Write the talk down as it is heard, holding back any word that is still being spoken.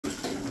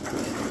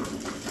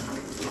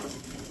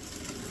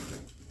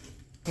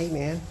Hey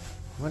man,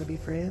 wanna be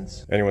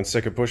friends? Anyone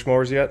sick of push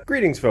mowers yet?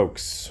 Greetings,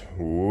 folks.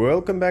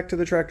 Welcome back to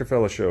the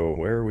Tractorfella Show,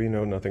 where we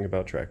know nothing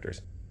about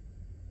tractors.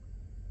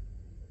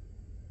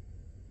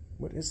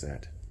 What is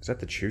that? Is that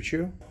the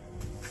choo-choo?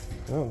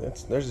 Oh,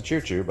 there's a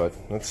choo-choo, but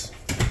that's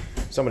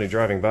somebody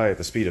driving by at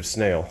the speed of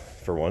snail,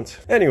 for once.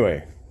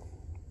 Anyway,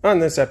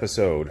 on this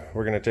episode,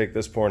 we're going to take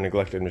this poor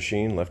neglected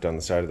machine left on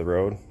the side of the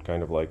road,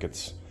 kind of like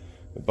its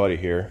buddy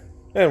here,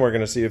 and we're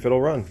going to see if it'll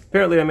run.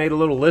 Apparently I made a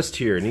little list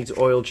here. It needs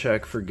oil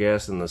check for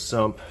gas in the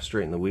sump,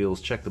 straighten the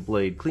wheels, check the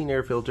blade, clean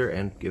air filter,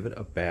 and give it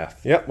a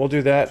bath. Yep, we'll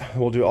do that.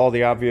 We'll do all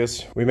the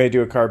obvious. We may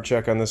do a carb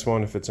check on this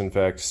one if it's in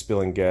fact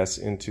spilling gas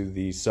into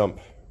the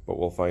sump, but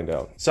we'll find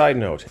out. Side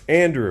note,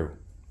 Andrew,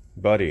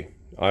 buddy,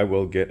 I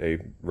will get a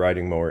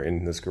riding mower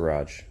in this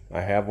garage.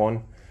 I have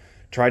one.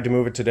 Tried to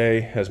move it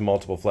today, has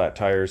multiple flat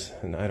tires,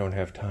 and I don't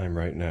have time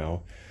right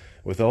now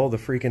with all the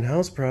freaking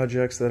house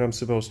projects that I'm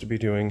supposed to be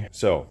doing.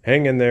 So,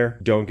 hang in there,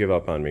 don't give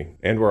up on me,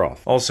 and we're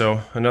off.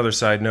 Also, another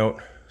side note,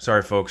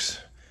 sorry folks,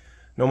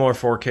 no more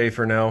 4K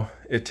for now.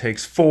 It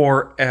takes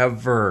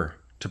forever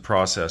to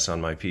process on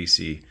my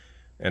PC,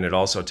 and it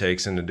also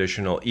takes an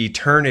additional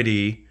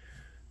eternity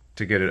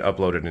to get it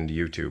uploaded into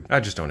YouTube.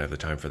 I just don't have the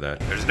time for that.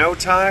 There's no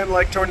time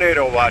like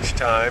tornado watch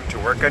time to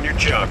work on your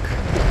junk.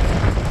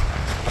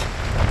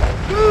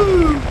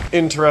 Woo!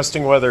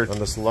 Interesting weather on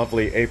this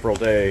lovely April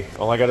day.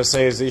 All I gotta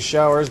say is these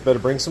showers better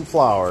bring some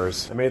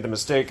flowers. I made the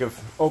mistake of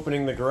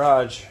opening the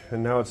garage,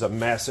 and now it's a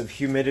massive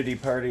humidity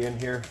party in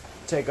here.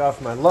 Take off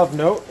my love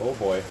note. Oh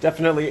boy.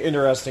 Definitely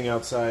interesting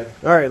outside.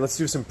 Alright, let's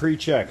do some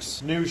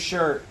pre-checks. New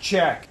shirt,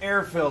 check.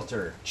 Air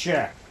filter,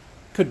 check.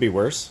 Could be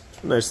worse.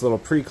 Nice little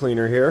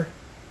pre-cleaner here.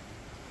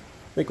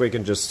 I think we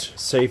can just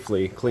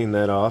safely clean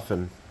that off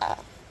and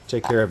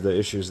take care of the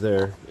issues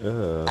there.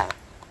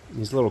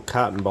 These little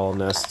cotton ball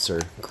nests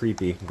are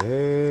creepy.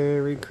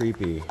 Very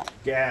creepy.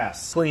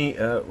 Gas. Clean,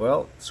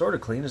 well, sort of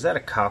clean. Is that a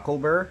cockle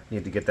burr?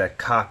 Need to get that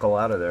cockle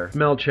out of there.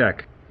 Smell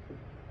check.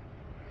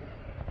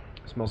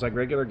 Smells like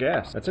regular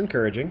gas. That's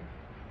encouraging.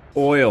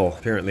 Oil.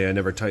 Apparently I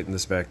never tightened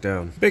this back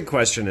down. Big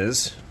question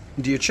is,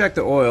 do you check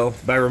the oil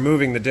by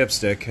removing the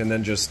dipstick and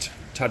then just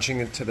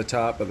touching it to the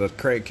top of the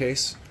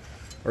crankcase?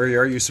 Or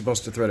are you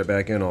supposed to thread it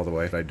back in all the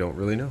way? I don't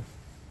really know.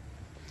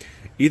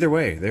 Either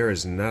way, there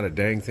is not a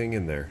dang thing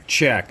in there.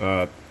 Check.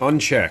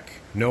 Uncheck.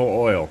 No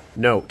oil.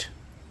 Note.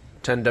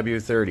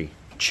 10W30.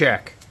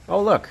 Check.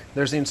 Oh look,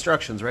 there's the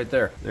instructions right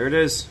there. There it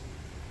is.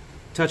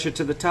 Touch it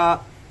to the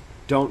top.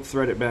 Don't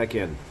thread it back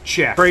in.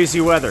 Check.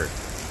 Crazy weather.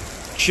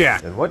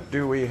 Check. And what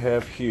do we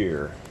have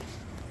here?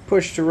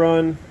 Push to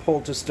run, pull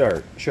to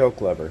start.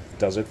 Choke lever.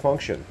 Does it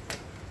function?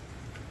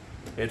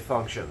 It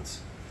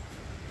functions.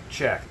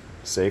 Check.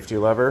 Safety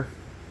lever.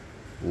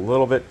 A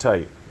little bit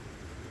tight.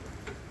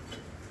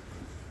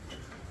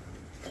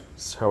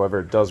 However,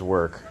 it does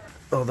work.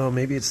 Although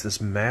maybe it's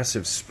this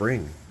massive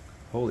spring.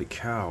 Holy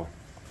cow.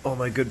 All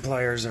my good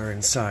pliers are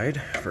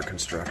inside for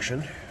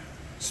construction.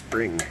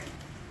 Spring.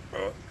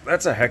 Oh,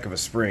 that's a heck of a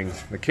spring.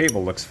 The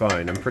cable looks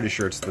fine. I'm pretty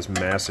sure it's this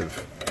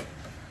massive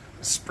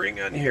spring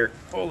on here.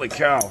 Holy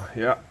cow.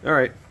 Yeah.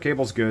 Alright,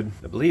 cable's good.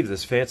 I believe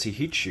this fancy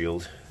heat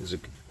shield is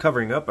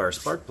covering up our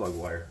spark plug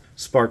wire.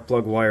 Spark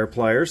plug wire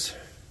pliers.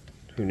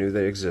 Who knew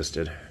they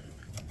existed?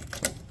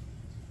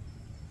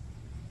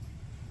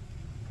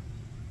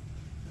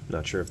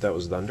 Not sure if that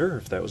was thunder or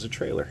if that was a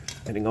trailer.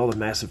 Hitting all the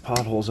massive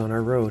potholes on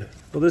our road.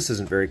 Well, this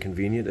isn't very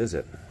convenient, is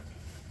it?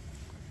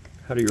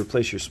 How do you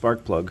replace your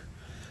spark plug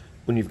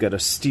when you've got a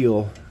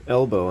steel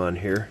elbow on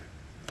here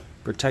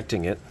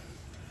protecting it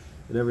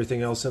and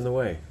everything else in the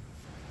way?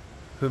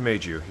 Who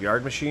made you?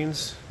 Yard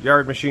machines?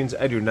 Yard machines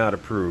I do not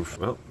approve.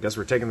 Well, guess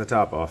we're taking the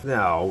top off.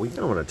 No, we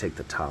don't want to take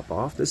the top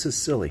off. This is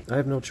silly. I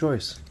have no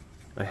choice.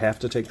 I have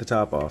to take the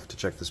top off to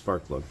check the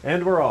spark plug.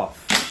 And we're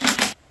off.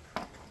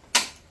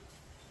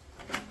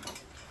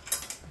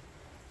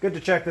 Good to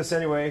check this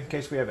anyway, in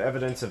case we have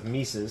evidence of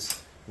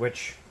Mises,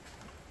 which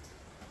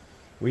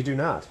we do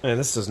not. And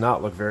this does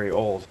not look very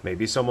old.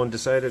 Maybe someone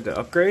decided to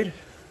upgrade?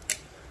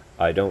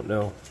 I don't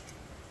know.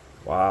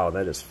 Wow,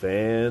 that is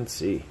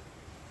fancy.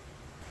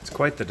 It's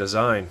quite the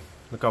design.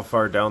 Look how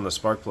far down the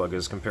spark plug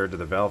is compared to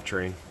the valve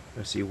train.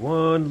 I see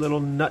one little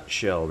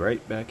nutshell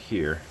right back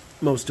here.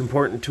 Most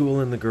important tool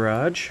in the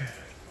garage.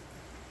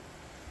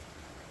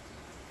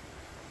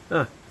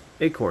 Ah,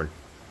 acorn.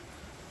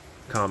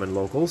 Common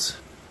locals.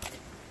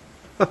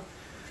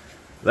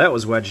 That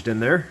was wedged in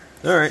there.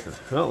 Alright,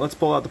 well, let's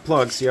pull out the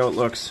plug, see how it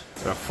looks.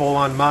 Got a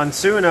full-on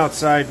monsoon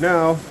outside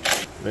now.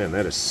 Man,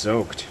 that is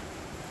soaked.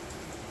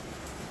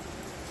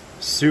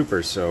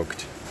 Super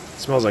soaked. It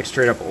smells like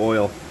straight up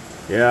oil.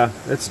 Yeah,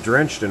 it's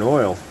drenched in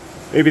oil.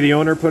 Maybe the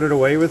owner put it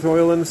away with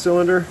oil in the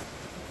cylinder?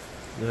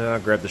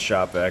 I'll grab the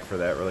shop vac for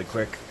that really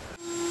quick.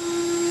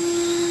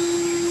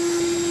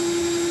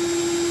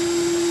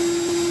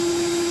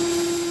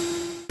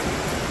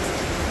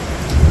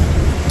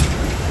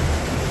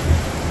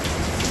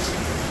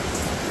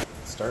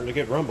 Starting to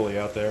get rumbly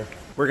out there.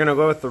 We're gonna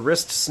go with the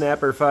Wrist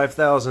Snapper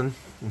 5000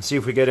 and see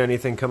if we get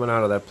anything coming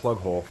out of that plug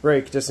hole.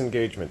 Brake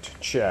disengagement,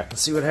 check.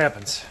 Let's see what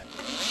happens.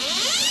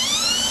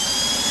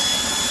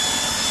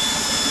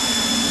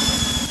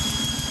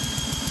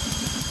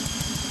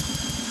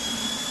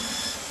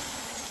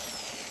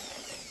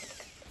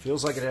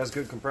 Feels like it has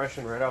good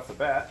compression right off the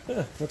bat.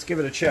 Let's give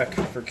it a check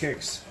for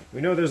kicks. We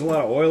know there's a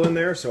lot of oil in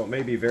there, so it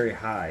may be very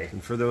high.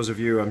 And for those of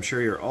you, I'm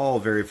sure you're all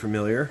very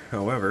familiar.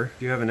 However,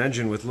 if you have an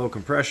engine with low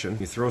compression,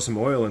 you throw some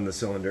oil in the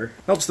cylinder,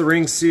 helps the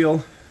rings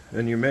seal,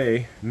 and you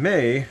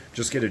may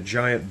just get a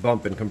giant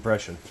bump in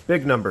compression.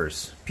 Big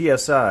numbers,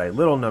 PSI,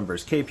 little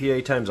numbers,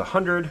 kPa times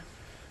 100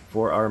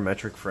 for our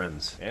metric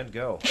friends. And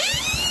go.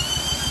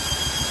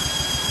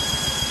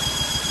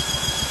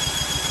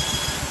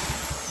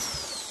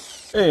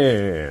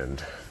 And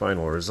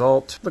final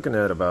result, looking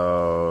at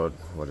about,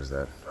 what is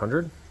that,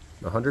 100?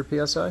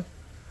 100 PSI?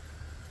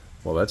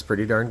 Well, that's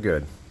pretty darn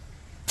good.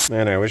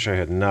 Man, I wish I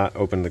had not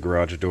opened the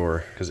garage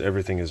door, because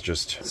everything is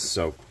just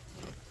soaked.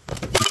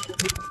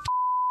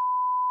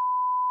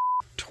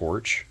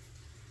 Torch?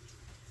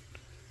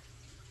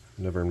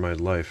 Never in my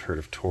life heard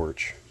of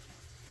torch.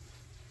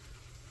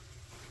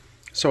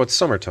 So it's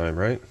summertime,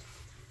 right?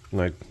 And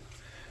I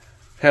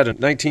had a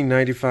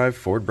 1995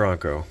 Ford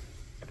Bronco.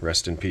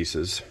 Rest in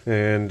pieces.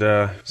 And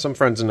some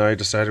friends and I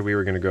decided we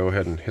were going to go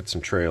ahead and hit some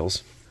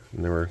trails.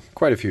 And there were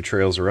quite a few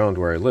trails around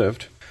where I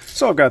lived.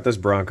 So I've got this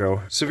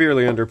Bronco,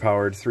 severely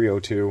underpowered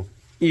 302,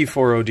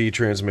 E4OD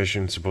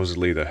transmission,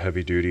 supposedly the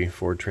heavy-duty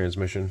Ford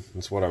transmission.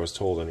 That's what I was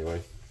told anyway.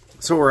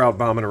 So we're out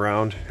bombing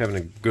around, having a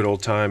good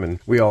old time,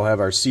 and we all have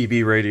our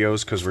CB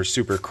radios because we're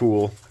super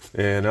cool.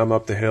 And I'm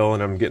up the hill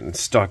and I'm getting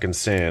stuck in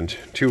sand.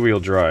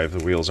 Two-wheel drive,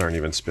 the wheels aren't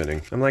even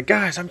spinning. I'm like,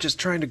 guys, I'm just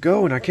trying to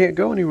go and I can't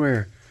go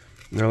anywhere.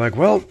 And they're like,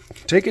 well,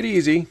 take it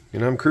easy.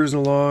 And I'm cruising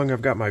along.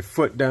 I've got my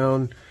foot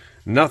down.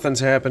 Nothing's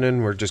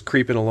happening. We're just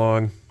creeping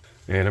along.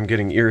 And I'm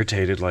getting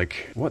irritated,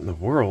 like, what in the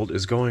world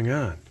is going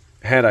on?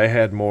 Had I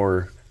had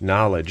more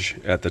knowledge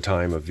at the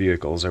time of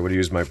vehicles, I would have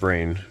used my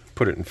brain,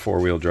 put it in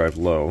four-wheel drive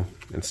low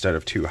instead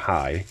of too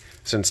high.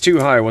 Since too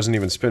high, I wasn't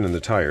even spinning the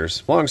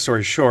tires. Long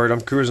story short, I'm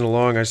cruising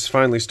along. I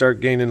finally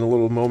start gaining a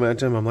little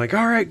momentum. I'm like,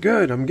 all right,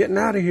 good. I'm getting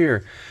out of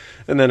here.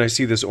 And then I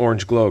see this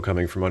orange glow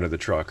coming from under the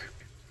truck.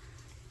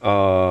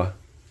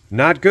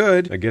 Not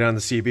good. I get on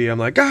the CB, I'm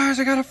like, guys,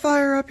 I got a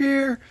fire up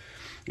here.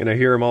 And I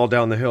hear them all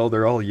down the hill,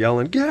 they're all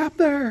yelling, get up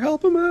there,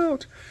 help them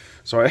out.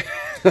 So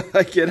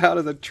I get out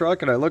of the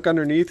truck and I look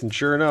underneath, and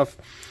sure enough,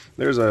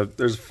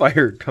 there's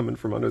fire coming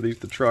from underneath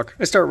the truck.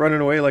 I start running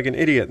away like an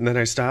idiot, and then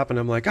I stop and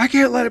I'm like, I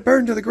can't let it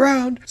burn to the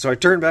ground. So I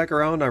turn back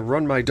around, I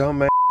run my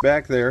dumb ass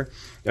back there,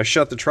 I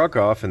shut the truck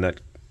off, and that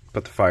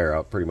put the fire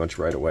out pretty much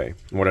right away.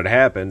 And what had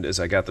happened is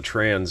I got the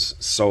trans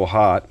so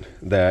hot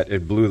that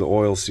it blew the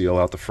oil seal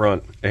out the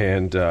front,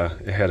 and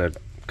it had a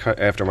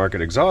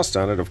aftermarket exhaust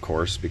on it, of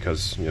course,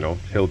 because, you know,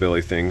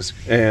 hillbilly things,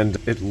 and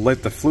it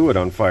lit the fluid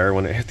on fire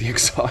when it hit the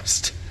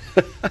exhaust.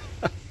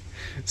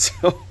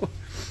 So,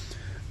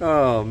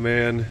 oh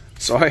man.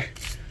 So I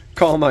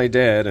call my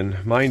dad,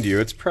 and mind you,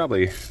 it's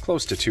probably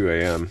close to 2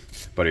 a.m.,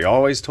 but he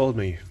always told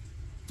me,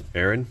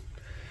 Aaron,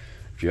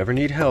 if you ever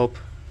need help,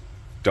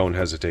 don't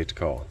hesitate to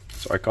call.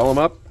 So I call him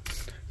up. I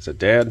said,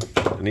 Dad,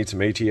 I need some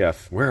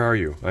ATF. Where are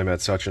you? I'm at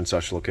such and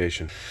such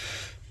location.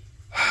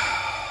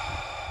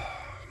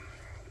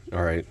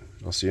 All right,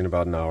 I'll see you in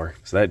about an hour.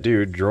 So that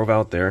dude drove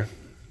out there.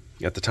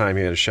 At the time,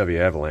 he had a Chevy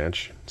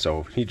Avalanche.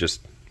 So he just,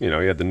 you know,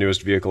 he had the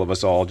newest vehicle of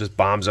us all, just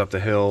bombs up the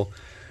hill,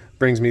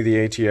 brings me the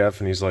ATF,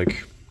 and he's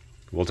like,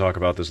 we'll talk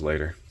about this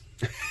later.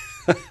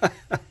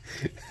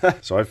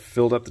 So I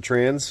filled up the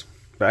trans.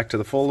 Back to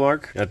the full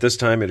mark. At this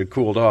time, it had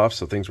cooled off,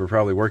 so things were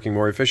probably working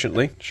more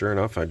efficiently. Sure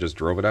enough, I just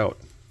drove it out.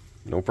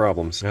 No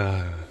problems.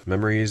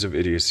 Memories of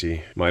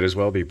idiocy. Might as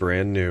well be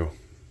brand new.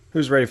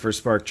 Who's ready for a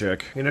spark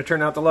check? Gonna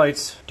turn out the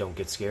lights. Don't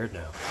get scared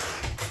now.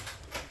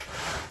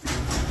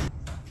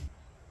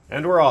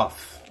 And we're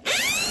off.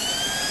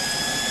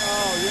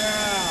 Oh,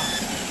 yeah!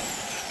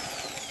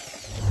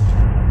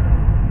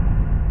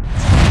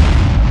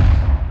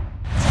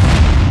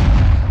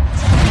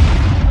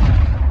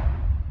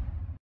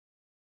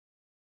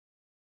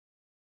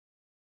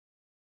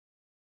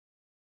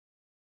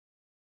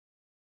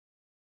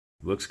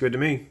 Looks good to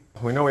me.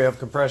 We know we have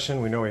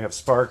compression, we know we have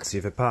spark. Let's see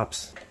if it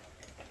pops.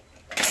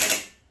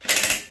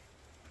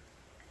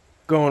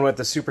 Going with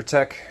the Super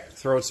Tech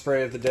throat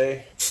spray of the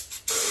day.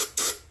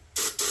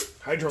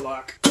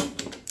 Hydrolock.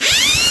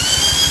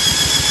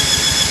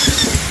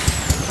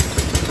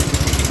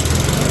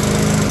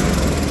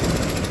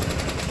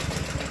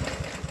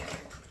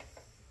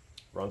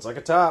 Runs like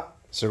a top.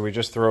 So we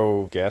just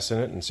throw gas in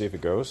it and see if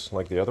it goes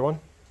like the other one?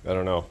 I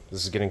don't know.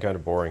 This is getting kind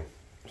of boring.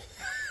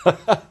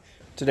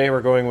 Today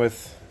we're going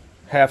with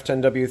half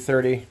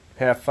 10W30,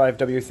 half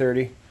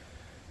 5W30.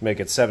 Make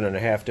it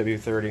 7.5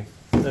 W30.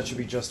 That should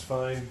be just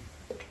fine.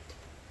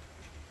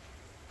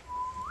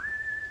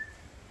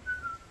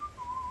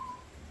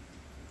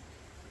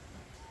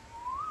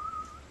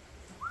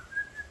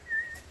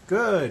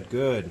 Good,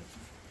 good.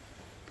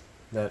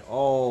 That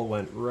all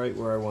went right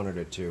where I wanted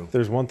it to.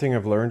 There's one thing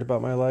I've learned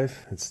about my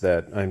life. It's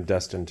that I'm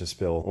destined to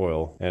spill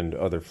oil and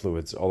other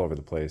fluids all over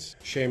the place.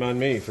 Shame on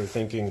me for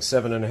thinking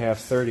 7.5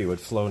 30 would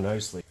flow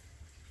nicely.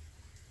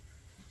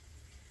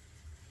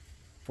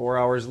 4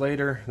 hours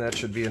later, that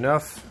should be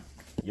enough.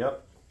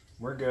 Yep,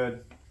 we're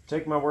good.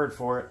 Take my word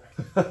for it.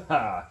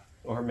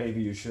 Or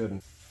maybe you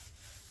shouldn't.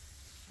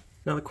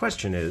 Now the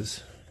question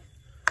is,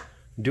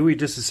 do we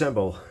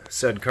disassemble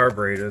said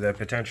carburetor that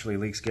potentially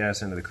leaks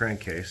gas into the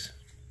crankcase?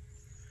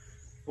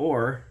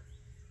 Or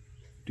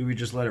do we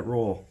just let it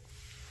roll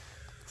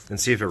and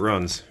see if it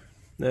runs?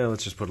 Now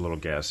let's just put a little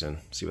gas in,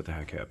 see what the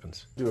heck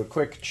happens. Do a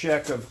quick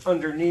check of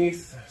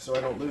underneath so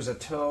I don't lose a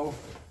toe.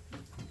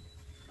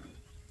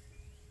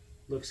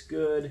 Looks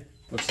good.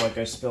 Looks like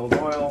I spilled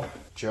oil.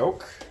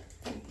 Joke.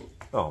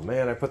 Oh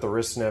man, I put the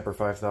wrist snapper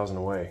 5000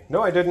 away.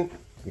 No, I didn't.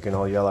 You can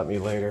all yell at me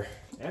later.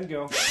 And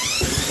go.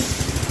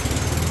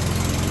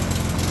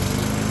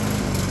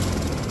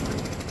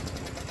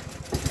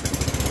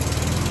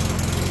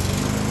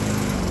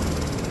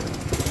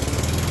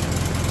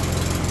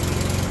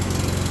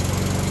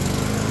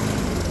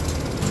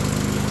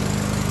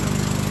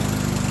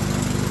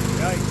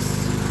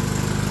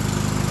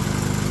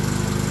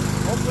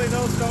 Hopefully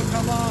those don't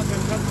come off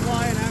and come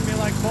flying at me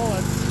like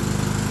bullets.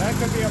 That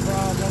could be a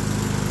problem.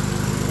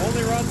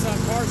 Only runs on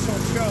partial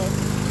choke.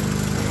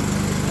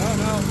 Oh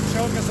no,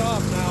 choke is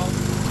off now.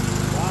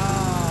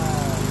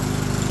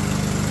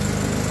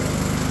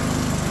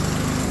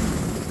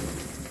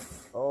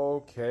 Wow.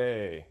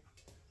 Okay.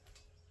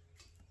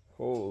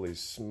 Holy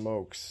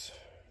smokes.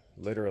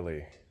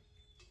 Literally.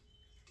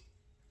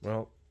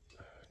 Well,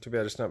 too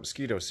bad it's not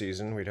mosquito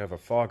season. We'd have a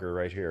fogger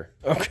right here.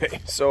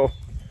 Okay, so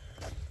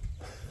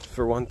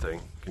for one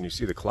thing, can you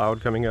see the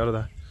cloud coming out of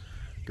the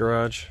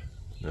garage?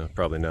 No,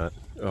 probably not.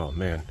 Oh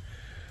man.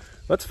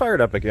 Let's fire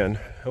it up again.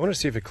 I want to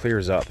see if it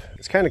clears up.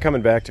 It's kind of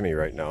coming back to me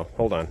right now.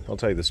 Hold on, I'll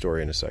tell you the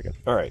story in a second.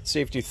 All right,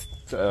 safety.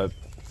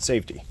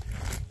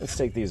 Let's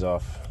take these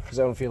off because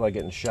I don't feel like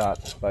getting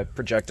shot by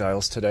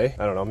projectiles today.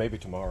 I don't know, maybe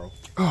tomorrow.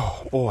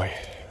 Oh boy.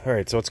 All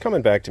right, so it's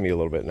coming back to me a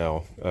little bit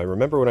now. I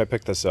remember when I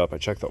picked this up, I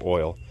checked the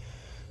oil,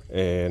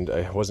 and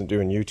I wasn't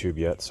doing YouTube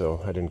yet,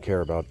 so I didn't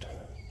care about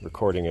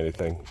recording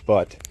anything.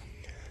 But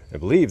I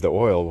believe the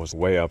oil was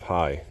way up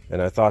high,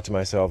 and I thought to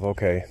myself,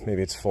 okay,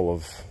 maybe it's full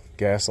of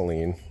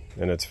gasoline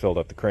and it's filled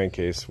up the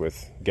crankcase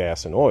with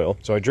gas and oil.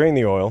 So I drained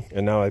the oil,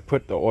 and now I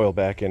put the oil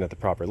back in at the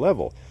proper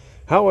level.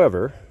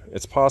 However,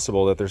 it's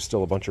possible that there's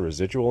still a bunch of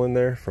residual in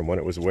there from when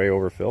it was way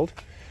overfilled.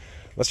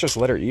 Let's just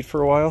let her eat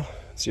for a while,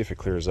 see if it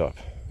clears up.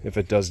 If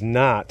it does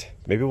not,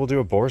 maybe we'll do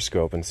a bore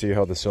scope and see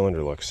how the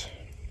cylinder looks.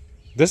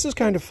 This is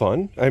kind of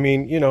fun. I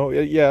mean, you know,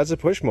 yeah, it's a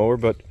push mower,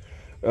 but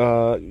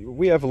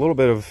we have a little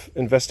bit of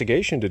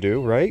investigation to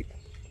do, right?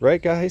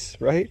 Right, guys?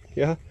 Right?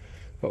 Yeah?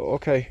 Oh,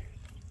 okay.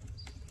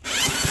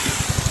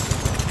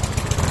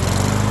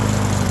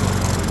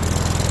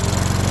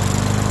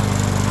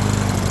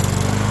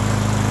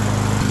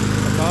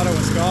 I thought it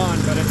was gone,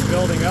 but it's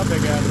building up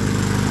again.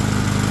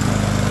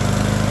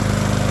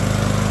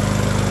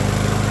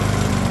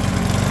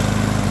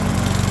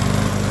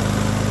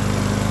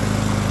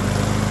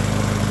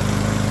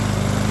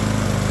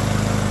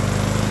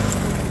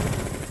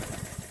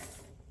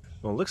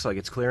 Well, it looks like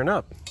it's clearing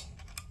up.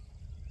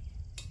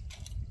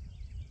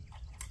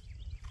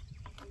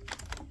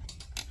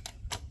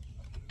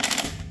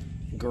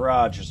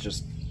 Garage is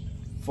just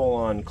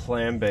full-on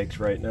clam baked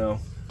right now.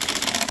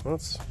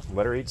 Let's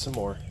let her eat some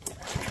more.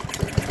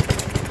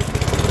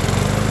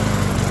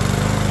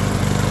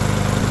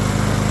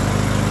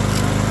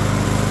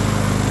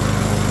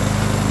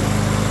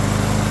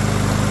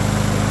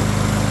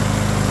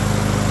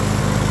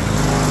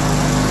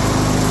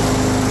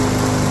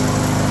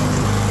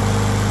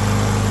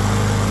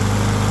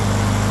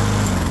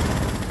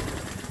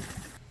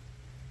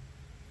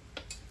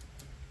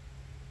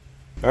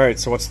 Alright,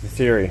 so what's the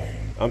theory?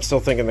 I'm still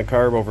thinking the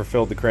carb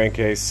overfilled the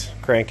crankcase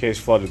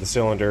flooded the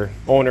cylinder.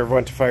 Owner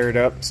went to fire it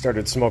up,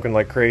 started smoking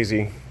like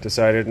crazy,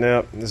 decided,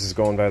 nope, this is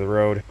going by the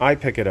road. I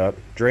pick it up,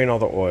 drain all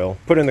the oil,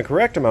 put in the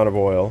correct amount of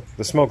oil.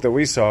 The smoke that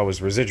we saw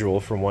was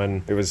residual from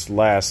when it was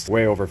last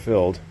way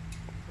overfilled.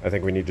 I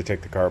think we need to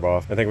take the carb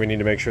off. I think we need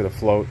to make sure the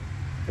float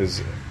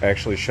is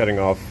actually shutting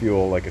off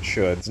fuel like it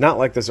should. It's not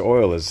like this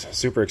oil is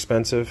super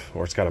expensive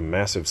or it's got a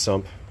massive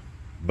sump,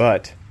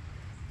 but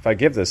if I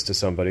give this to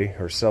somebody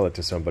or sell it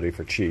to somebody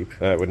for cheap,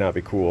 that would not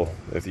be cool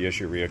if the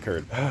issue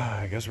reoccurred.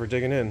 I guess we're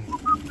digging in.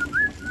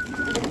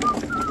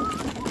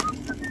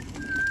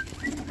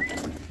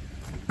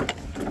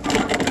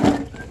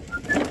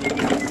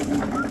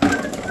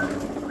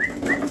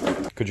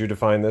 Could you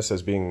define this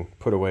as being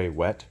put away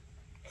wet?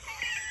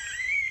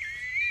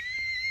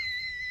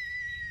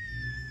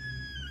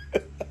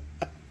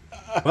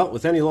 Well,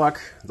 with any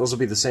luck, those will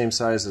be the same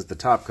size as the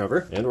top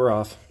cover, and we're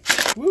off.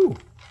 Woo!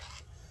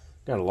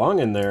 Got a long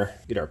in there.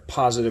 Get our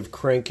positive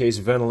crankcase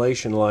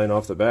ventilation line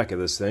off the back of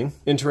this thing.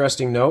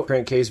 Interesting note,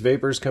 crankcase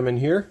vapors come in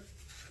here,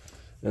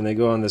 and they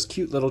go on this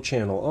cute little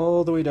channel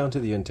all the way down to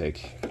the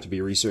intake to be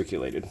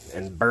recirculated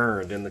and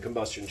burned in the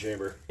combustion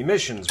chamber.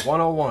 Emissions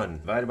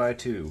 101 divided by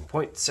 2,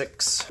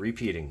 0.6,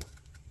 repeating.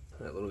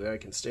 That little guy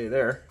can stay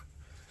there.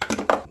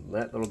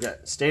 That little guy,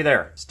 stay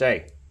there,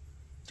 stay.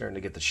 Starting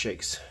to get the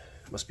shakes.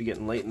 Must be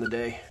getting late in the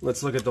day.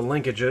 Let's look at the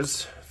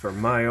linkages for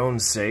my own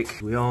sake.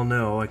 We all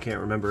know I can't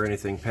remember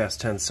anything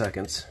past 10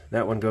 seconds.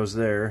 That one goes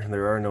there.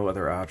 There are no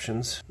other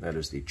options. That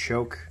is the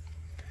choke.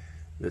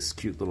 This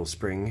cute little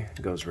spring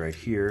goes right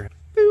here.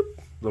 Boop.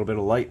 A little bit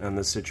of light on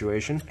this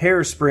situation.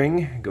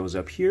 Hairspring goes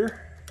up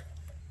here.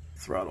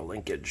 Throttle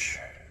linkage.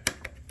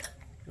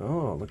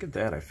 Oh, look at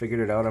that. I figured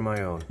it out on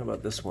my own. How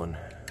about this one?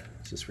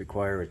 Does this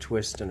require a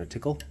twist and a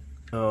tickle?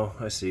 Oh,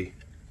 I see.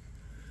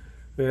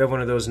 We have one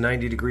of those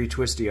 90-degree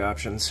twisty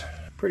options.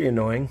 Pretty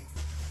annoying.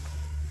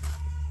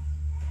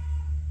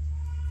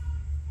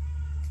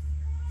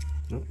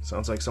 Oh,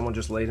 sounds like someone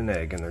just laid an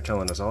egg and they're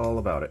telling us all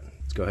about it.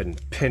 Let's go ahead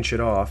and pinch it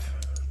off.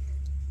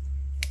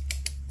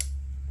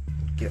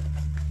 Get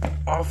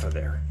off of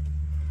there.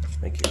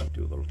 Thank you.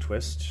 Do a little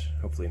twist.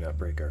 Hopefully not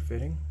break our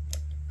fitting.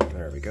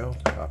 There we go.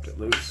 Popped it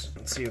loose.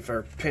 Let's see if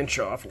our pinch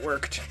off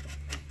worked.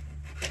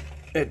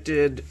 It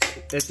did.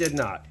 It did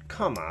not.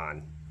 Come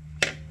on.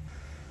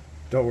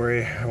 Don't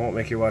worry, I won't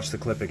make you watch the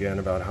clip again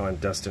about how I'm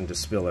destined to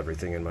spill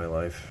everything in my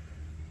life.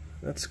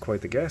 That's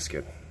quite the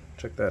gasket.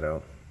 Check that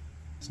out.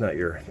 It's not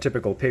your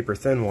typical paper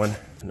thin one.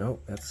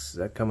 Nope, is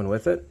that coming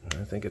with it?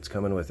 I think it's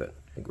coming with it.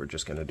 I think we're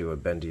just gonna do a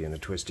bendy and a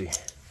twisty.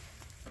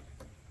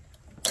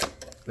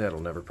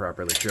 That'll never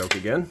properly choke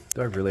again.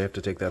 Do I really have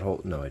to take that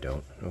whole? No, I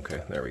don't.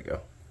 Okay, there we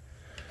go.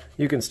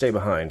 You can stay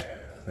behind.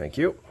 Thank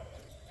you.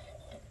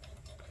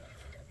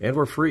 And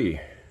we're free.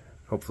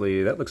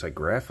 Hopefully, that looks like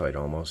graphite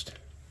almost.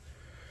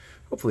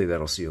 Hopefully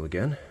that'll seal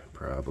again.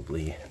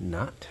 Probably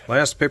not.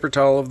 Last paper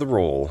towel of the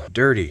roll.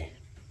 Dirty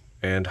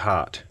and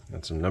hot.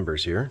 Got some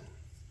numbers here.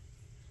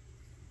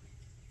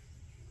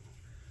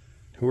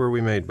 Who are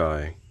we made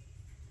by?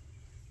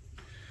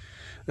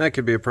 That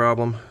could be a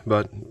problem,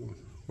 but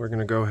we're going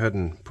to go ahead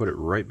and put it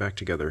right back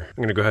together. I'm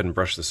going to go ahead and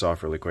brush this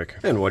off really quick.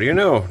 And what do you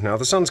know? Now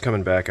the sun's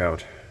coming back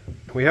out.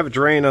 We have a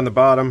drain on the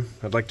bottom.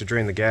 I'd like to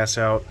drain the gas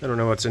out. I don't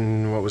know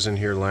what was in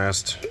here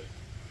last.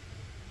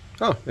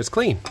 Oh, it's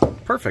clean.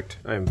 Perfect.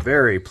 I am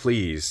very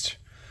pleased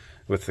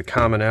with the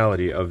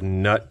commonality of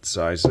nut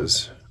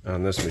sizes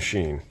on this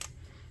machine.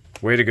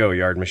 Way to go,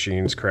 Yard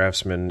Machines,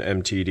 Craftsman,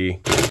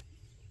 MTD.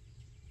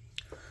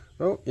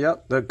 Oh, yeah,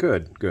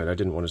 good. Good. I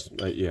didn't want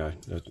to... yeah,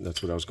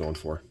 that's what I was going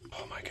for.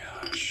 Oh my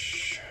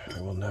gosh.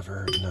 I will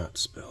never not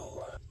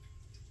spill.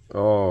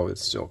 Oh,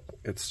 it's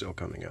still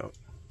coming out.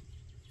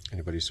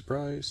 Anybody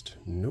surprised?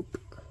 Nope.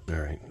 All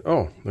right.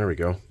 Oh, there we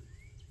go.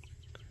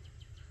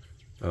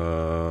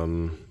 Ruixing?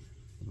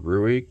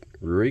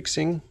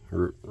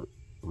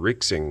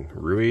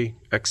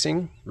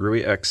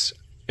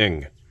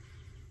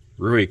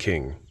 Rui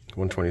King,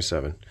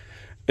 127.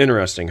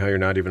 Interesting how you're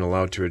not even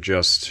allowed to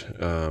adjust.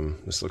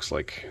 This looks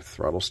like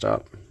throttle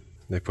stop.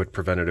 They put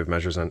preventative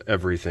measures on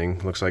everything.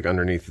 Looks like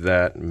underneath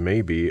that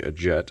may be a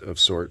jet of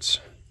sorts.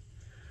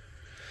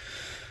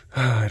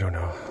 I don't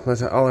know.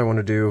 All I want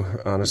to do,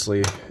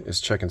 honestly,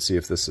 is check and see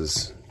if this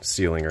is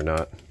sealing or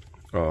not.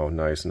 Oh,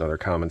 nice. Another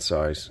common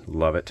size.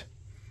 Love it.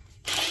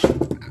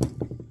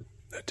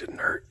 That didn't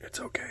hurt.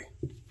 It's okay.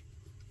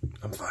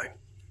 I'm fine.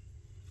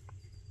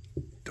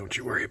 Don't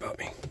you worry about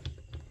me.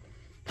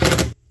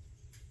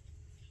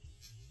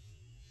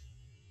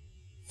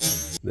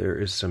 There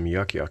is some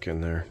yuck in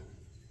there.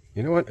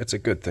 You know what? It's a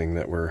good thing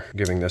that we're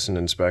giving this an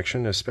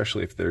inspection,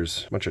 especially if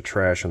there's a bunch of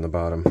trash on the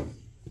bottom.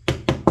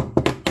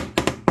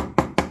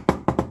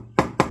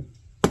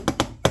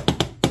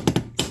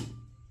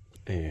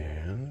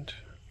 And...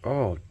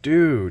 oh,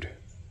 dude.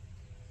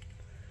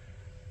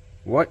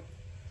 What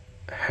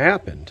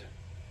happened?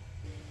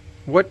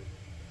 What?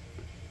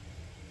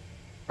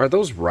 Are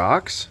those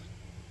rocks?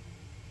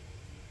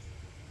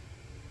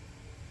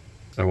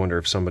 I wonder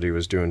if somebody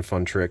was doing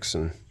fun tricks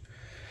and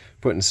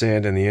putting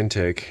sand in the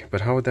intake,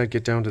 but how would that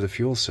get down to the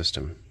fuel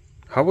system?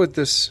 How would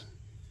this...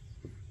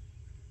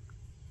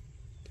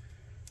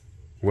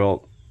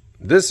 well,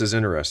 this is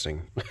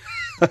interesting.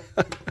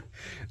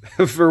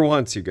 For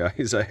once, you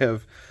guys, I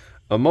have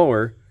a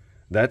mower.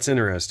 That's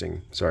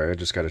interesting. Sorry, I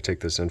just got to take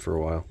this in for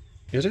a while.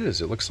 It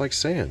is. It looks like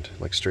sand,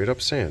 like straight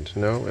up sand.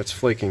 No, it's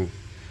flaking.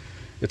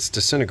 It's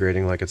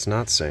disintegrating like it's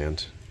not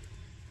sand.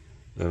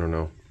 I don't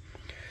know.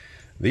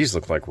 These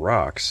look like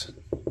rocks.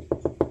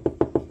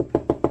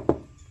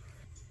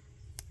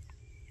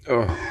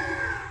 Oh.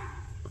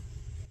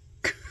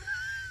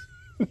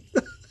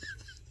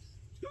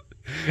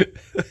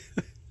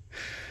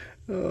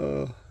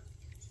 Oh.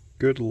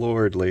 Good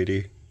Lord,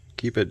 lady.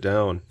 Keep it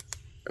down.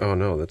 Oh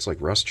no, that's like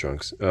rust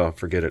chunks. Oh,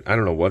 forget it. I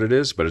don't know what it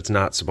is, but it's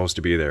not supposed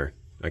to be there.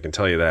 I can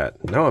tell you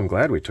that. No, I'm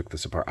glad we took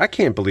this apart. I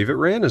can't believe it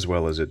ran as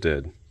well as it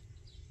did.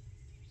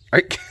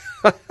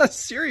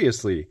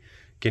 Seriously.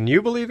 Can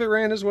you believe it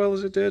ran as well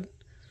as it did?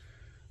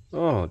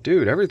 Oh,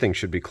 dude, everything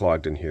should be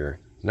clogged in here.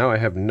 Now I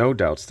have no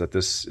doubts that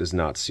this is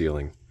not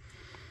sealing.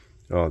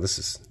 Oh, this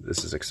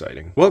is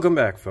exciting. Welcome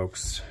back,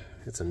 folks.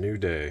 It's a new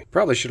day.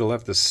 Probably should have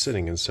left this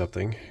sitting in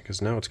something,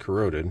 because now it's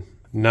corroded.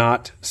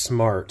 Not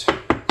smart.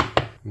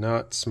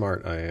 Not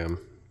smart, I am.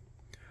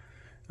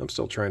 I'm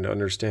still trying to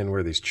understand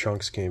where these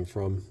chunks came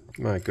from.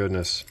 My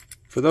goodness.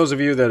 For those of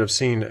you that have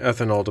seen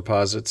ethanol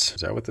deposits,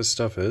 is that what this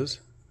stuff is?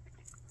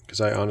 Because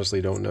I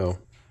honestly don't know.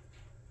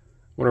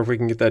 Wonder if we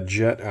can get that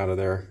jet out of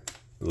there.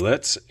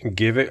 Let's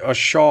give it a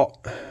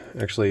shot.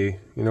 Actually,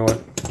 you know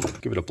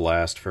what? Give it a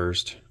blast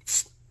first.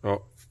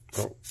 Oh,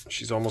 Oh,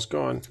 she's almost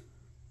gone.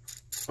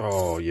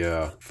 Oh,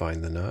 yeah.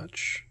 Find the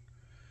notch.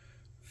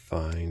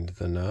 Find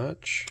the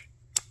notch.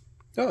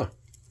 Oh,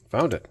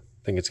 found it.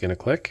 Think it's going to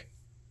click?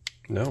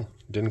 No,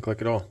 didn't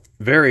click at all.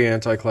 Very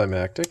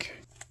anticlimactic.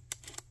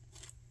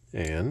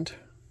 And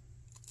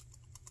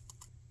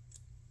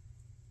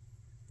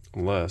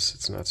unless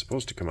it's not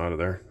supposed to come out of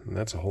there, and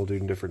that's a whole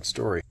different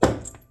story.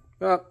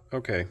 Oh,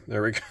 okay,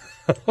 there we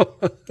go.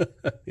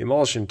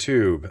 Emulsion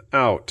tube,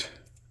 out.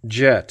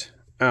 Jet,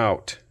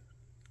 out.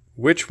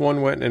 Which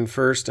one went in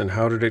first and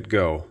how did it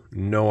go?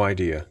 No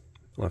idea.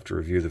 I'll have to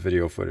review the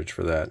video footage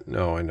for that.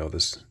 No, I know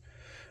this.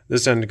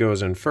 This end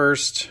goes in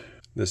first,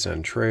 this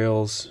end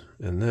trails,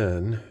 and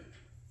then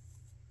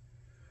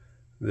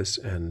this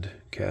end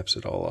caps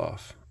it all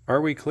off.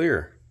 Are we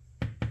clear?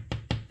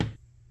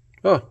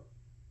 Oh,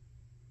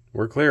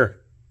 we're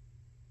clear.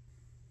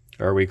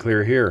 Are we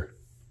clear here?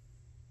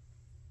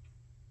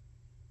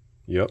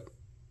 Yep.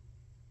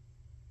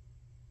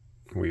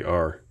 We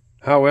are.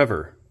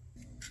 However,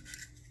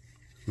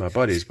 my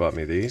buddies bought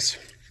me these,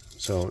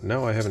 so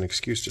now I have an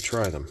excuse to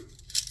try them.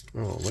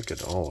 Oh, look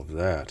at all of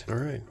that. All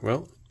right,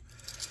 well,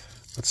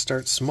 let's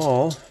start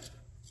small.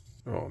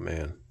 Oh,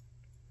 man.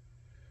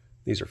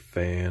 These are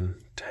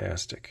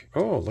fantastic.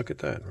 Oh, look at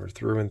that. We're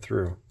through and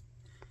through.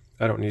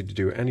 I don't need to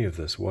do any of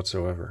this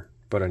whatsoever,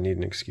 but I need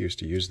an excuse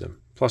to use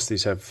them. Plus,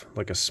 these have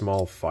like a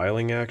small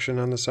filing action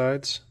on the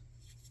sides.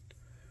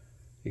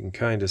 You can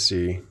kind of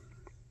see.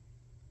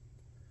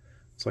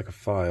 It's like a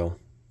file.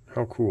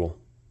 How cool.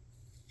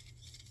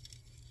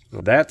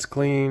 That's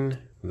clean.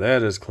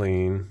 That is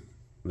clean.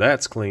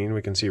 That's clean.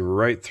 We can see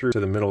right through to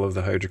the middle of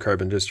the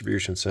hydrocarbon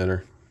distribution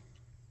center.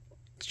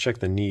 Let's check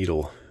the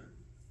needle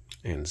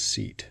and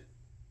seat.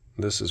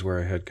 This is where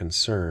I had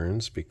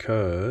concerns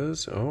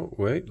because, oh,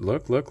 wait,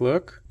 look.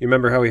 You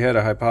remember how we had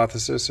a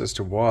hypothesis as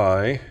to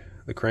why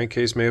the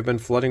crankcase may have been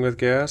flooding with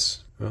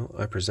gas? Well,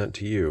 I present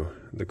to you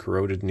the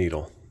corroded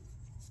needle.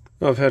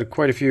 Well, I've had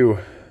quite a few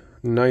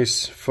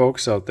nice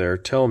folks out there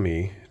tell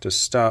me to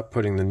stop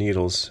putting the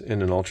needles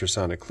in an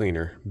ultrasonic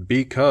cleaner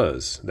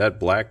because that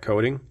black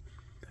coating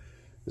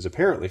is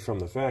apparently from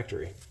the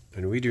factory,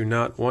 and we do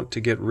not want to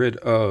get rid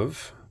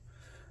of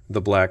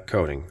the black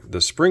coating.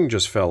 The spring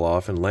just fell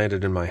off and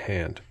landed in my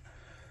hand.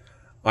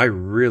 I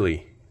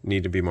really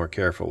need to be more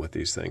careful with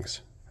these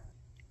things.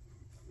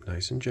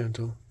 Nice and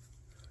gentle.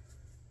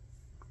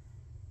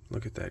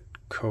 Look at that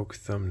Coke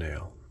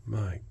thumbnail.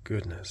 My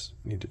goodness.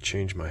 Need to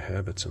change my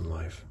habits in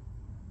life.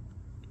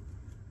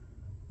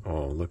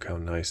 Oh, look how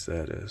nice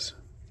that is.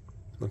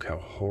 Look how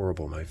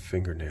horrible my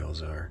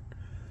fingernails are.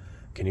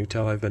 Can you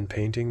tell I've been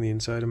painting the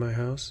inside of my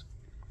house?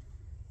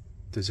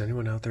 Does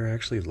anyone out there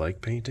actually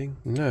like painting?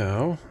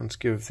 Now, let's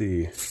give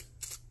the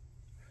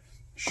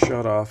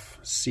shut-off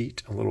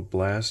seat a little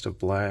blast of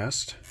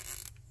blast.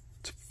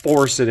 Let's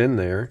force it in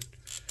there.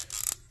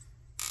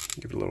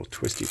 Give it a little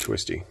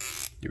twisty.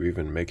 You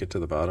even make it to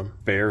the bottom?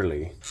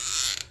 Barely.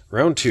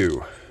 Round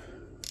 2.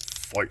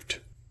 Fight.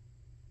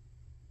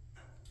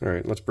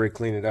 Alright, let's brake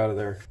clean it out of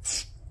there.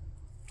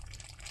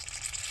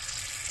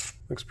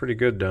 Looks pretty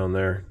good down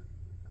there.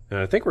 And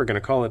I think we're going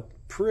to call it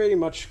pretty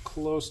much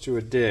close to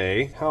a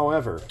day.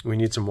 However, we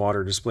need some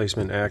water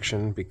displacement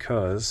action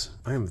because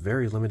I am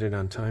very limited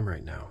on time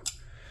right now.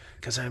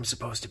 Because I'm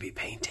supposed to be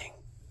painting.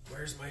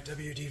 Where's my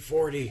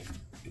WD-40?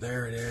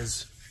 There it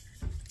is.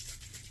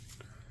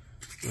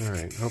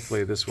 Alright,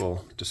 hopefully this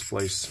will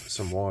displace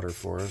some water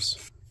for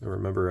us. I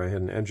remember I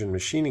had an engine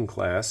machining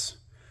class,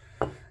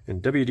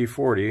 and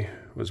WD-40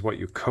 was what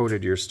you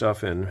coated your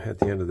stuff in at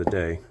the end of the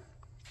day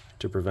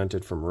to prevent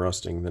it from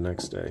rusting the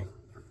next day.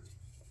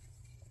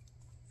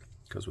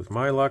 Because with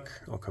my luck,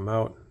 I'll come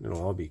out,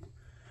 it'll all be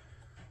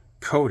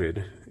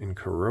coated in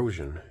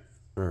corrosion.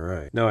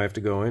 Alright, now I have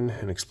to go in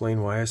and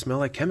explain why I smell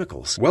like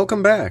chemicals.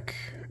 Welcome back!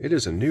 It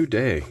is a new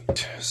day.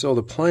 So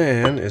the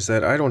plan is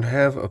that I don't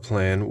have a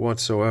plan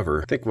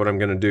whatsoever. I think what I'm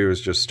going to do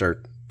is just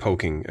start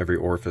poking every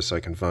orifice I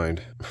can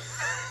find.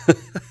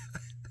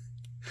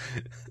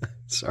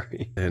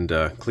 Sorry. And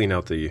clean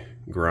out the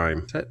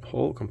grime. Is that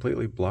hole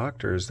completely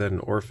blocked or is that an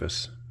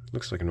orifice?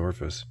 Looks like an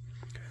orifice.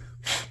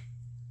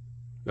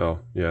 Oh,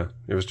 yeah.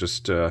 It was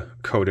just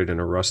coated in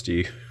a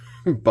rusty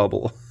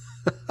bubble.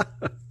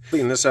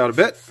 Clean this out a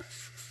bit.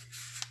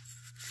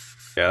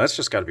 Yeah, that's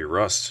just got to be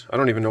rust. I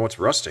don't even know what's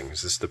rusting.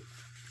 Is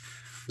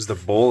the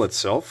bowl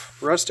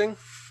itself rusting?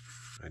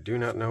 I do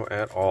not know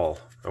at all.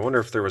 I wonder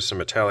if there was some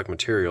metallic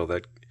material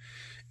that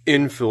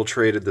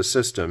infiltrated the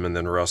system and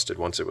then rusted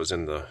once it was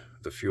in the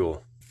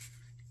fuel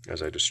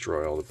as I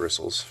destroy all the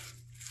bristles.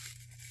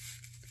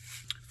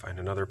 Find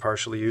another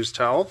partially used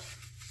towel.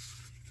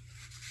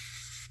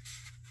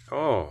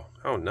 Oh,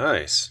 how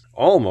nice.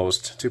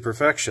 Almost to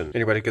perfection.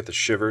 Anybody get the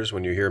shivers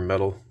when you hear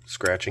metal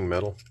scratching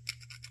metal?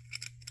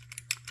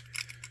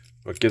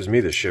 What gives me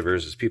the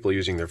shivers is people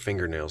using their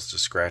fingernails to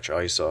scratch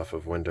ice off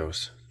of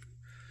windows.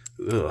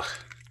 Ugh.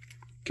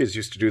 Kids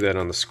used to do that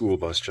on the school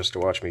bus just to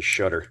watch me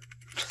shudder.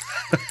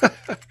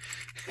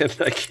 And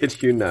I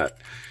kid you not.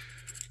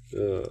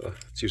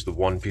 Let's use the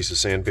one piece of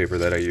sandpaper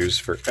that I use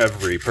for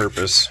every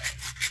purpose.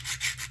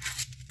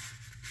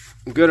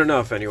 Good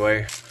enough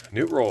anyway.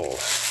 New roll.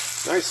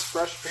 Nice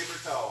fresh paper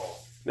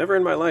towel. Never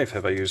in my life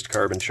have I used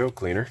carbon choke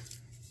cleaner.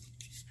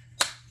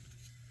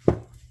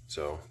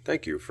 So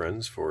thank you,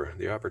 friends, for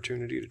the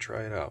opportunity to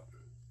try it out.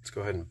 Let's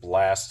go ahead and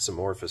blast some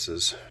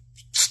orifices.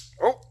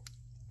 Oh!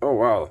 Oh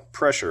wow,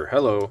 pressure,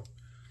 hello.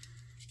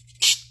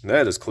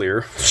 That is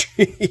clear.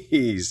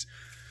 Jeez.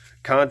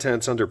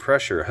 Contents under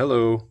pressure,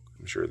 hello.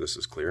 I'm sure this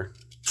is clear.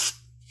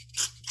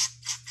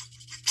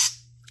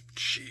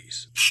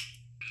 Jeez.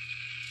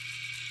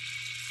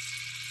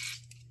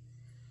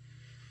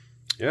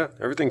 Yeah,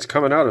 everything's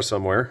coming out of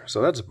somewhere,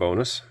 so that's a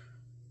bonus.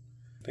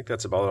 I think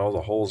that's about all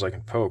the holes I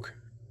can poke.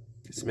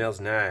 It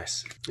smells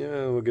nice.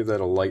 Yeah, we'll give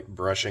that a light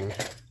brushing.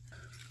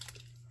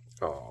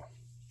 Oh.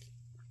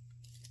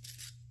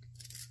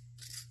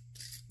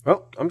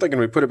 Well, I'm thinking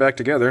we put it back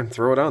together and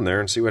throw it on there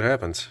and see what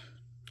happens.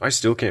 I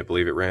still can't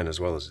believe it ran as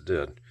well as it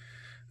did.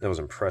 That was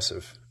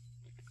impressive.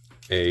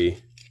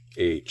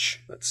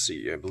 A-H. Let's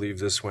see, I believe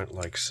this went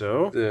like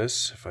so.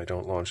 This, if I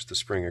don't launch the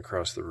spring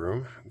across the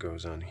room,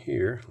 goes on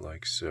here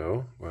like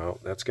so. Well,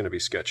 that's going to be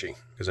sketchy,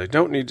 because I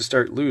don't need to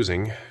start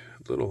losing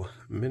little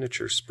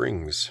miniature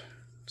springs.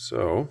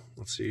 So,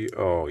 let's see.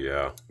 Oh,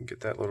 yeah.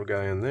 Get that little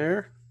guy in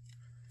there.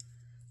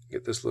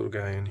 Get this little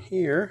guy in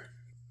here.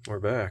 We're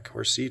back.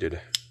 We're seated.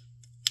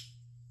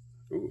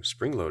 Ooh,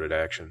 spring-loaded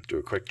action. Do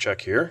a quick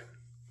check here.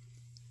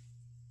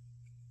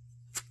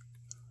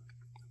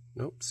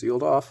 Nope,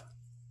 sealed off.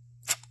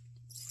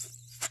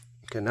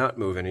 Cannot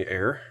move any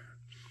air.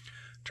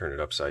 Turn it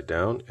upside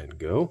down and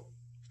go.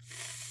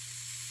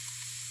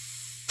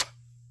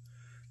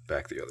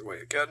 Back the other way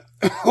again.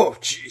 Oh,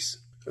 jeez.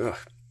 Ugh.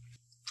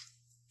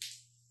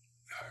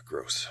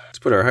 Gross. Let's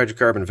put our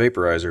hydrocarbon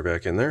vaporizer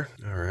back in there.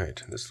 All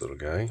right, this little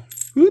guy.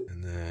 Whoop.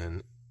 And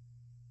then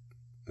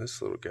this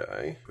little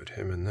guy. Put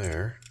him in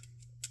there.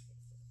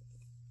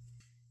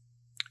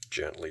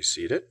 Gently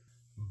seat it.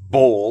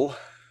 Bowl.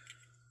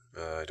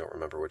 I don't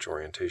remember which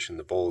orientation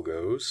the bowl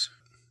goes.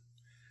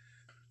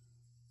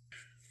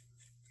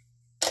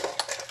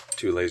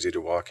 Too lazy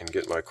to walk and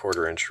get my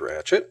 1/4-inch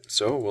ratchet,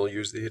 so we'll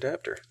use the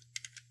adapter.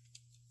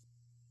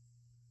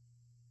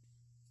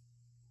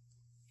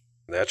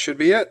 That should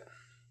be it.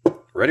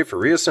 Ready for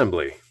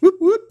reassembly. Whoop,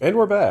 whoop. And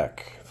we're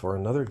back for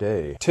another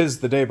day.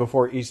 'Tis the day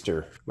before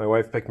Easter. My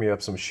wife picked me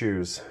up some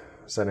shoes.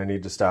 Said I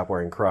need to stop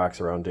wearing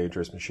Crocs around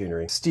dangerous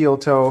machinery. Steel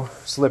toe,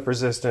 slip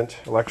resistant,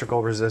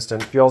 electrical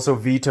resistant. She also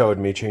vetoed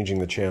me changing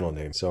the channel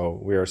name, so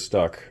we are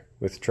stuck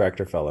with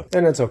Tractorfella.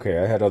 And it's okay,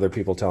 I had other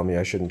people tell me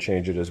I shouldn't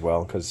change it as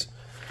well, because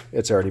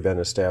it's already been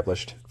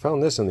established.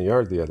 Found this in the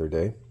yard the other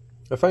day.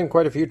 I find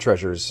quite a few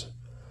treasures.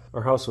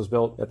 Our house was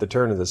built at the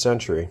turn of the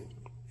century.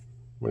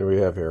 What do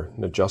we have here?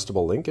 An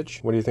adjustable linkage?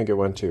 What do you think it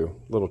went to?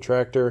 Little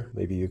tractor?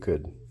 Maybe you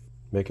could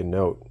make a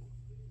note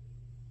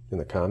in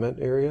the comment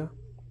area?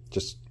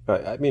 Just,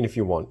 I mean, if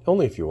you want.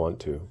 Only if you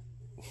want to.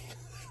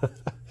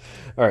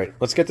 All right,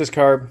 let's get this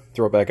carb,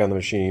 throw it back on the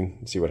machine,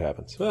 and see what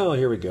happens. Well,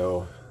 here we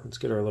go. Let's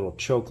get our little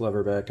choke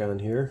lever back on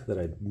here that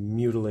I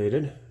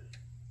mutilated.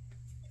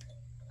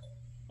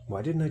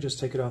 Why didn't I just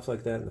take it off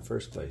like that in the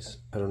first place?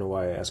 I don't know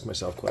why I ask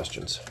myself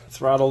questions.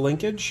 Throttle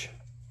linkage.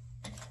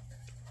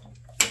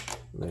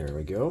 There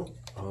we go.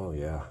 Oh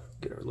yeah,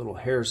 get our little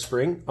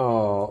hairspring.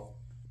 Oh,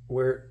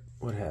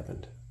 what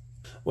happened?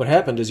 What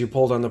happened is you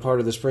pulled on the part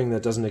of the spring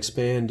that doesn't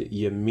expand,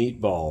 you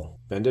meatball.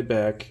 Bend it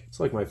back. It's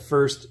like my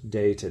first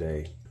day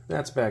today.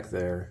 That's back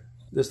there.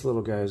 This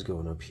little guy is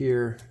going up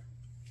here.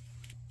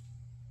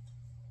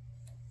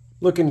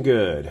 Looking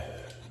good.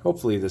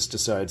 Hopefully this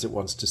decides it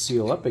wants to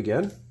seal up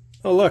again.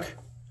 Oh look,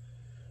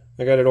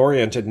 I got it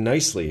oriented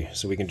nicely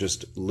so we can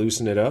just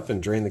loosen it up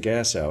and drain the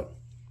gas out.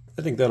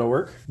 I think that'll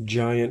work.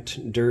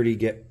 Giant, dirty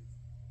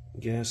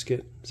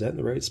gasket. Is that in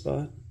the right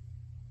spot?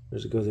 Or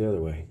does it go the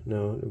other way?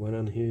 No, it went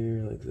on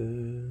here like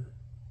that.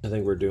 I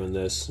think we're doing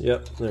this.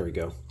 Yep, there we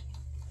go.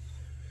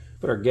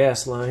 Put our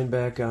gas line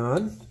back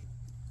on.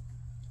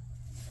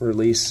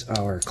 Release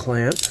our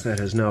clamp that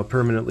has now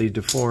permanently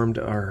deformed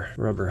our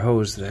rubber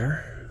hose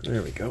there.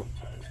 There we go.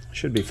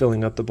 Should be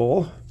filling up the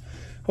bowl.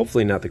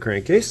 Hopefully not the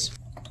crankcase.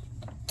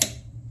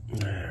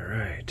 All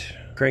right.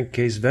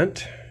 Crankcase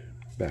vent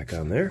back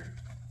on there.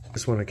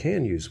 This one I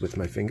can use with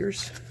my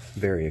fingers.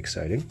 Very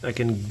exciting. I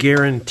can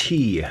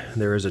guarantee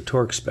there is a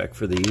torque spec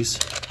for these.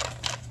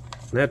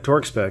 And that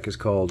torque spec is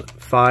called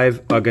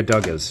 5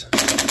 Ugga-Duggas.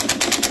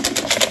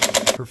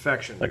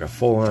 Perfection. Like a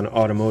full-on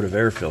automotive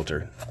air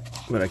filter.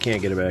 But I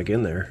can't get it back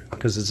in there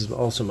because this is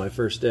also my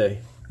first day.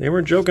 They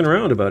weren't joking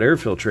around about air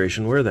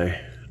filtration, were they?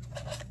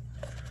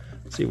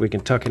 Let's see if we can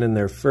tuck it in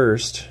there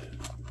first.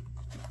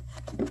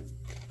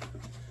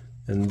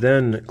 And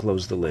then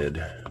close the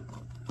lid.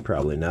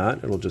 Probably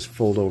not. It'll just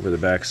fold over the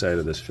backside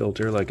of this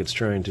filter like it's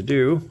trying to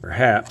do.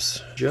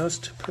 Perhaps,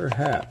 just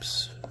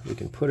perhaps, we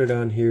can put it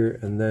on here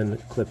and then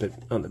clip it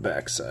on the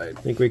backside.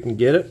 Think we can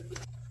get it?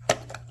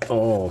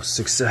 Oh,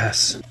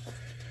 success.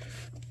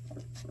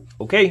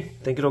 Okay,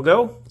 think it'll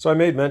go? So I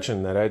made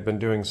mention that I'd been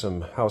doing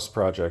some house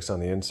projects on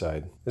the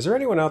inside. Is there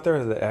anyone out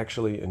there that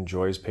actually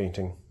enjoys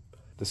painting?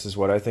 This is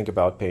what I think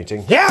about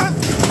painting. Yeah!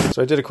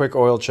 So I did a quick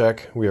oil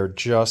check. We are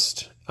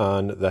just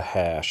on the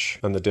hash,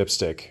 on the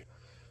dipstick.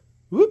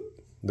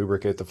 Whoop.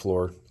 Lubricate the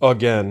floor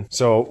again.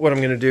 So what I'm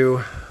going to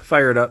do,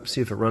 fire it up,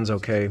 see if it runs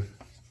okay.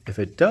 If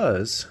it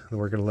does, then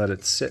we're going to let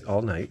it sit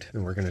all night,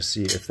 and we're going to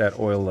see if that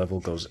oil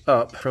level goes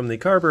up from the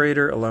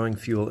carburetor, allowing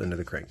fuel into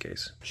the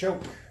crankcase.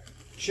 Choke,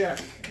 check.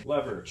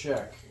 Lever,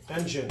 check.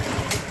 Engine.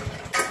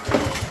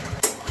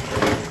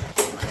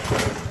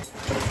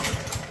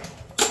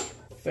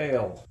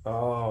 Fail.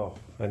 Oh,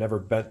 I never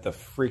bent the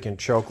freaking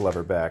choke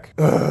lever back.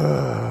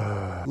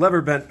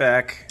 Lever bent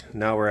back.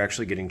 Now we're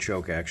actually getting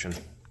choke action.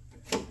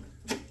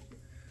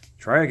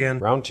 Try again.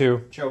 Round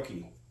 2.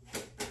 Chokey.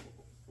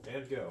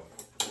 And go.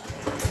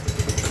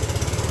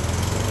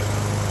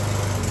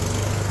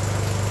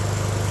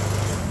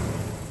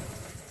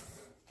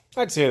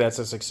 I'd say that's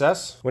a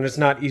success. When it's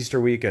not Easter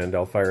weekend,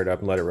 I'll fire it up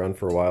and let it run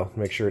for a while.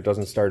 Make sure it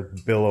doesn't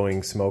start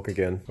billowing smoke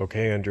again.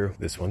 Okay, Andrew,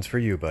 this one's for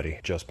you, buddy.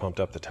 Just pumped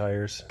up the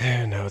tires,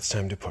 and now it's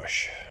time to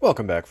push.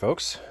 Welcome back,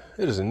 folks.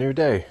 It is a new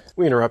day.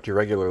 We interrupt your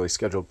regularly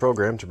scheduled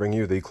program to bring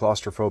you the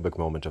claustrophobic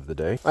moment of the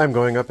day. I'm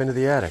going up into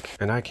the attic,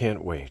 and I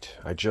can't wait.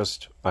 I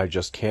just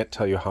can't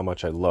tell you how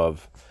much I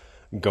love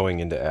going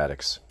into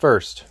attics.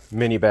 First,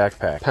 mini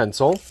backpack.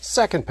 Pencil.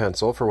 Second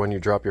pencil for when you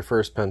drop your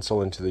first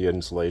pencil into the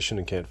insulation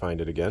and can't find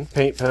it again.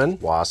 Paint pen.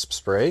 Wasp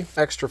spray.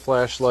 Extra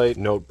flashlight.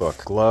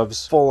 Notebook.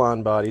 Gloves.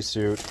 Full-on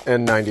bodysuit.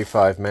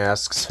 N95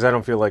 masks, because I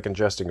don't feel like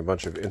ingesting a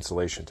bunch of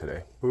insulation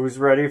today. Who's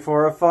ready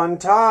for a fun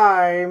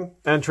time?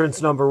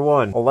 Entrance number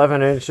 1.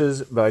 11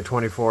 inches by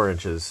 24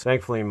 inches.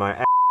 Thankfully, my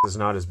ass is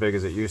not as big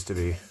as it used to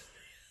be.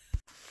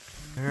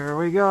 There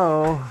we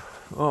go.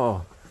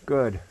 Oh,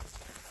 good.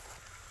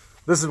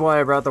 This is why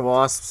I brought the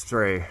wasp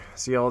spray.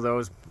 See all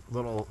those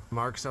little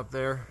marks up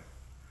there?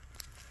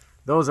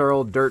 Those are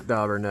old dirt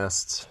dauber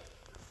nests.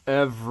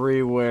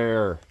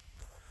 Everywhere.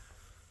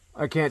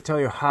 I can't tell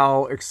you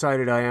how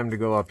excited I am to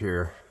go up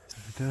here.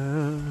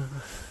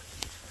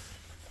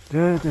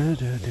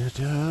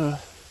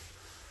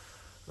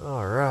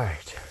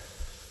 Alright.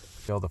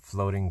 See all the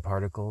floating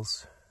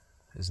particles?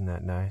 Isn't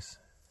that nice?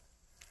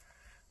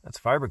 That's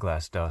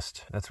fiberglass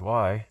dust. That's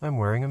why I'm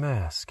wearing a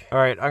mask. All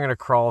right, I'm gonna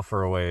crawl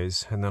for a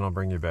ways, and then I'll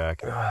bring you back.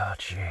 Oh,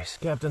 jeez.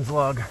 Captain's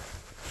log.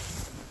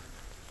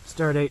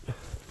 Stardate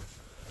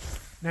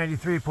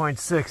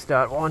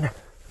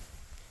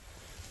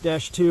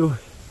 93.6.1-2.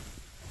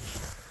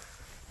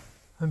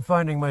 I'm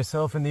finding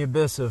myself in the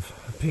abyss of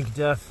pink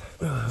death,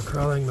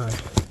 crawling my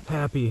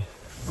happy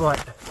butt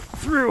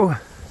through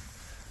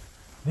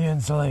the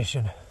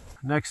insulation.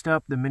 Next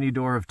up, the mini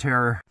door of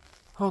terror.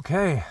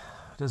 Okay.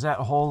 Does that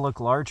hole look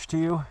large to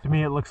you? To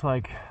me, it looks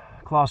like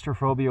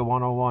Claustrophobia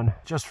 101.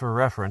 Just for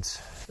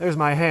reference, there's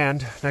my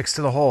hand next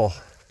to the hole.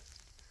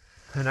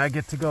 And I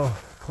get to go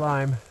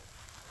climb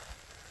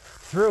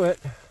through it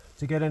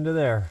to get into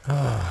there.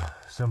 Oh,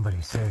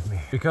 somebody save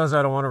me. Because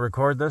I don't want to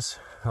record this,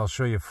 I'll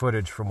show you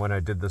footage from when I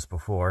did this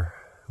before,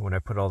 when I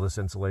put all this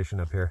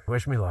insulation up here.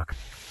 Wish me luck.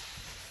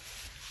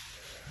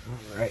 All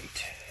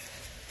right.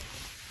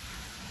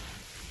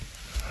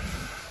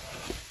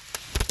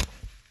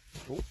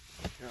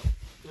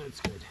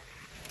 That's good.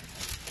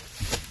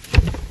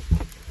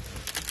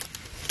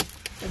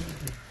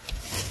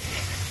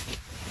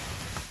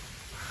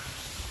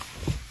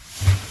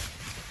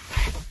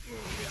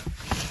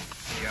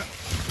 Yeah,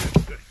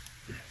 that's good.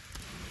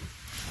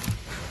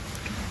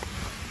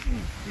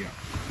 Yeah.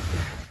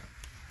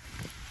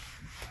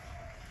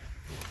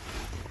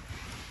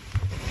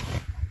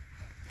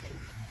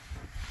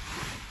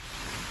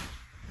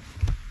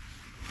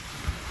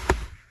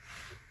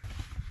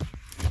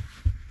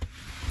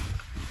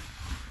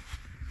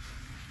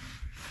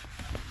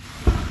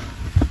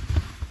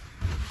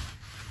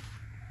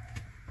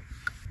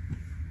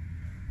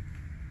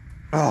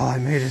 Oh, I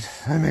made it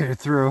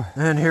through.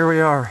 And here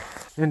we are,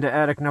 into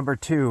attic number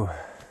 2.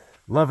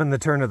 Loving the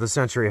turn of the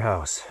century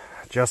house.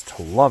 Just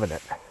loving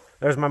it.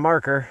 There's my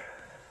marker.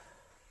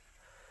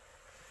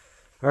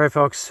 All right,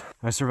 folks,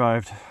 I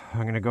survived.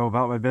 I'm gonna go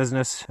about my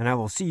business, and I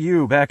will see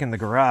you back in the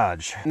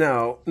garage.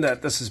 Now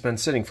that this has been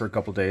sitting for a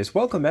couple days,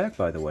 welcome back,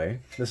 by the way.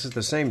 This is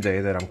the same day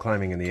that I'm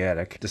climbing in the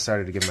attic.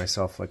 Decided to give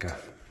myself like a,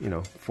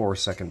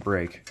 4-second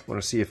break. Want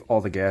to see if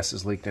all the gas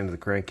is leaked into the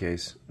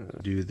crankcase.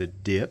 Do the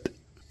dip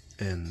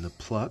and the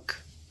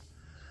pluck,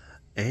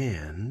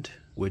 and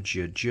would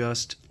you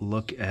just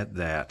look at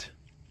that?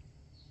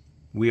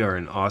 We are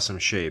in awesome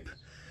shape.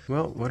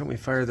 Well, why don't we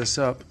fire this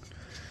up,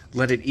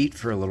 let it eat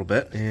for a little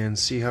bit, and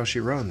see how she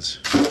runs.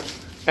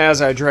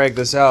 As I drag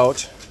this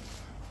out,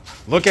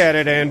 look at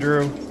it,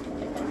 Andrew.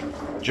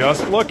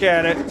 Just look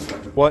at it.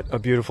 What a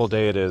beautiful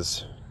day it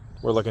is.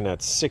 We're looking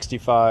at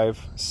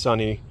 65,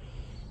 sunny.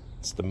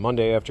 It's the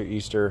Monday after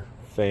Easter.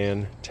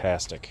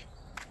 Fantastic.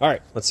 All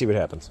right, let's see what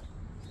happens.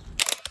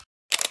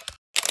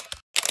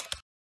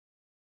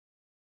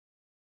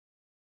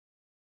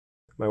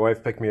 My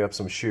wife picked me up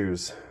some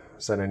shoes,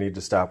 said I need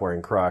to stop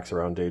wearing Crocs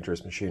around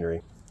dangerous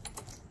machinery.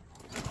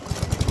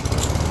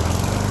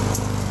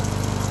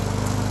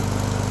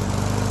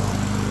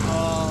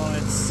 Oh,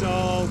 it's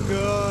so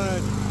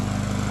good.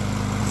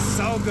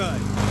 So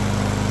good.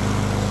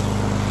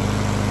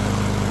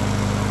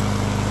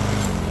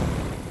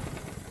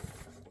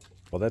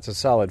 that's a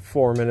solid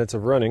 4 minutes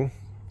of running.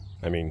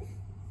 I mean,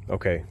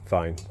 okay,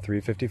 fine,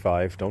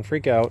 3:55. Don't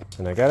freak out.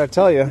 And I gotta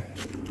tell you,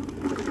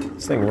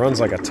 this thing runs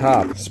like a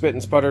top. Spit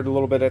and sputtered a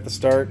little bit at the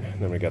start,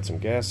 then we got some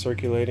gas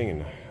circulating,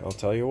 and I'll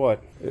tell you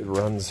what, it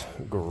runs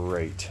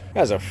great.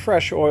 Has a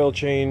fresh oil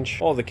change,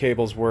 all the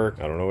cables work,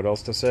 I don't know what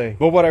else to say.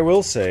 But what I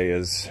will say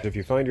is, if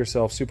you find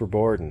yourself super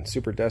bored and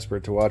super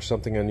desperate to watch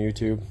something on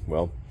YouTube,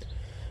 well,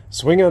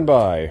 swing on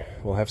by.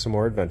 We'll have some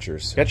more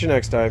adventures. Catch you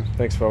next time.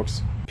 Thanks,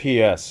 folks.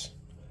 P.S.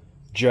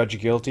 Judge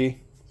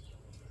guilty.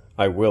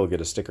 I will get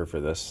a sticker for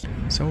this.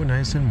 So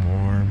nice and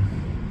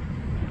warm.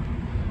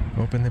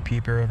 Open the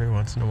peeper every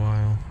once in a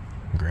while.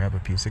 Grab a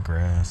piece of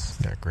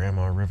grass. Got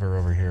Grandma River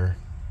over here.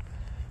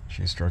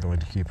 She's struggling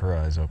to keep her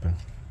eyes open.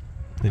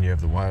 Then you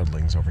have the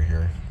wildlings over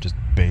here, just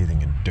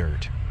bathing in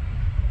dirt.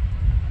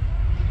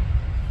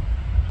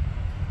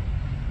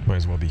 Might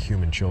as well be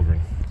human children.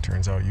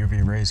 Turns out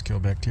UV rays kill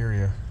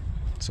bacteria,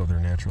 so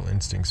their natural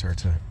instincts are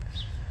to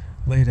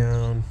lay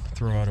down,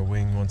 throw out a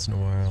wing once in a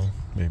while,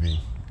 maybe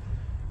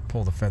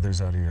pull the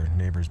feathers out of your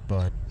neighbor's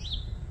butt.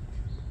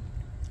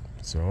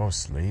 So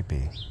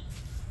sleepy.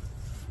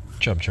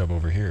 Chub Chub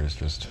over here is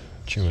just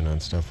chewing on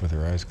stuff with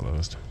her eyes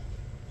closed.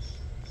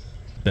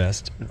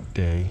 Best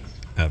day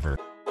ever.